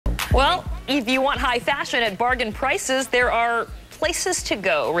Well, if you want high fashion at bargain prices, there are places to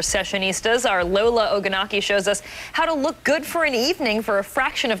go. Recessionistas, our Lola Ogunaki shows us how to look good for an evening for a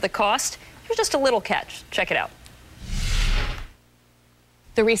fraction of the cost. Here's just a little catch. Check it out.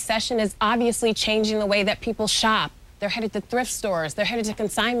 The recession is obviously changing the way that people shop. They're headed to thrift stores, they're headed to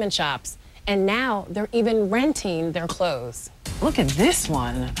consignment shops, and now they're even renting their clothes. Look at this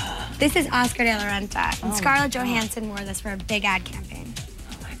one. This is Oscar de la Renta, and Scarlett Johansson wore this for a big ad campaign.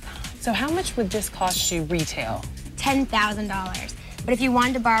 Oh my God. So how much would this cost you retail? $10,000. But if you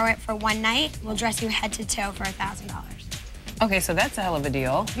wanted to borrow it for one night, we'll dress you head to toe for $1,000. Okay, so that's a hell of a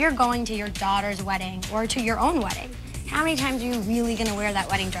deal. If you're going to your daughter's wedding or to your own wedding, how many times are you really gonna wear that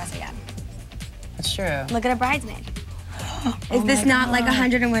wedding dress again? That's true. Look at a bridesmaid. Is this not like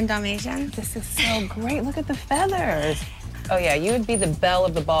 101 Dalmatians? This is so great. Look at the feathers. Oh yeah, you would be the belle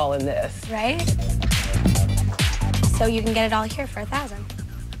of the ball in this. Right? So you can get it all here for $1,000.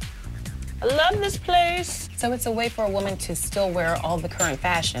 I love this place. So it's a way for a woman to still wear all the current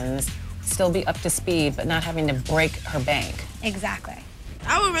fashions, still be up to speed, but not having to break her bank. Exactly.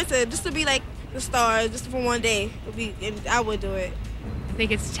 I would rent it just to be like the star, just for one day. I would do it. I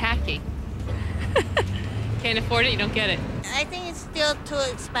think it's tacky. Can't afford it, you don't get it. I think it's still too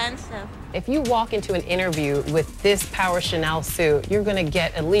expensive. If you walk into an interview with this Power Chanel suit, you're gonna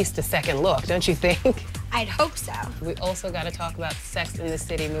get at least a second look, don't you think? I'd hope so. We also gotta talk about Sex and the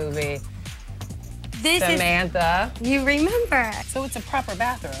City movie. This Samantha. You remember. So it's a proper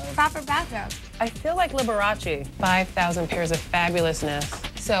bathrobe. Proper bathrobe. I feel like Liberace. 5,000 pairs of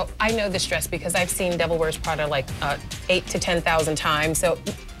fabulousness. So I know this dress because I've seen Devil Wears Prada like 8,000 to 10,000 times, so.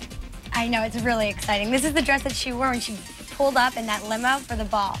 I know, it's really exciting. This is the dress that she wore when she pulled up in that limo for the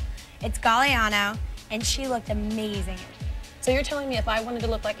ball. It's Galliano, and she looked amazing. So you're telling me if I wanted to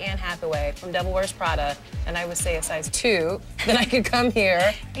look like Anne Hathaway from Devil Wears Prada, and I was, say, a size 2, then I could come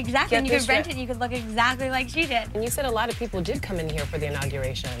here. Exactly, and you could rent it, and you could look exactly like she did. And you said a lot of people did come in here for the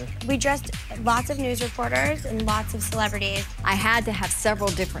inauguration. We dressed lots of news reporters and lots of celebrities. I had to have several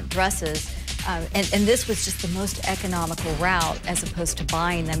different dresses, and this was just the most economical route as opposed to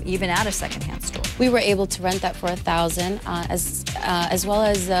buying them even at a secondhand store. We were able to rent that for $1,000, as well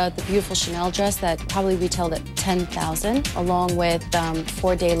as the beautiful Chanel dress that probably retailed at $10,000, along with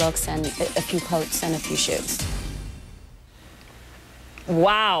 4-day looks and a few coats and a few shoes.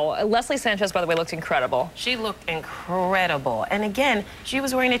 Wow. Leslie Sanchez, by the way, looks incredible. She looked incredible. And again, she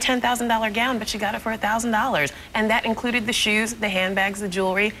was wearing a $10,000 gown, but she got it for $1,000. And that included the shoes, the handbags, the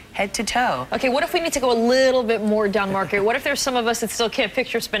jewelry, head to toe. Okay, what if we need to go a little bit more down market? What if there's some of us that still can't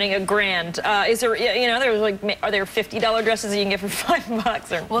picture spending $1,000? Is there, you know, there's like, are there $50 dresses that you can get for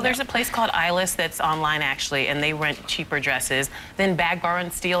 $5? Or, well, there's a place called Eyeless that's online, actually, and they rent cheaper dresses. Then Bag, Bar,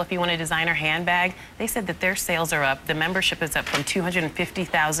 and Steal, if you want a designer handbag, they said that their sales are up. The membership is up from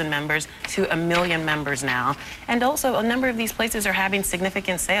 250,000 members to 1 million members now. And also, a number of these places are having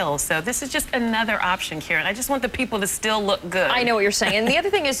significant sales. So this is just another option, Karen. I just want the people to still look good. I know what you're saying. And the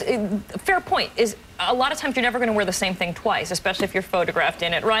other thing is, fair point, is a lot of times you're never going to wear the same thing twice, especially if you're photographed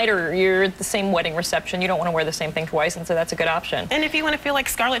in it, right? Or you're at the same wedding reception. You don't want to wear the same thing twice, and so that's a good option. And if you want to feel like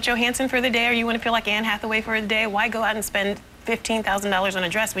Scarlett Johansson for the day, or you want to feel like Anne Hathaway for the day, why go out and spend $15,000 on a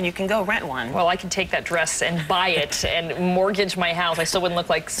dress when you can go rent one? Well, I can take that dress and buy it and mortgage my house. I still wouldn't look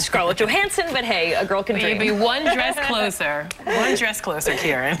like Scarlett Johansson, but hey, a girl can dream. You'd be one dress closer. One dress closer,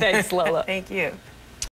 Karen. Thanks, Lola. Thank you.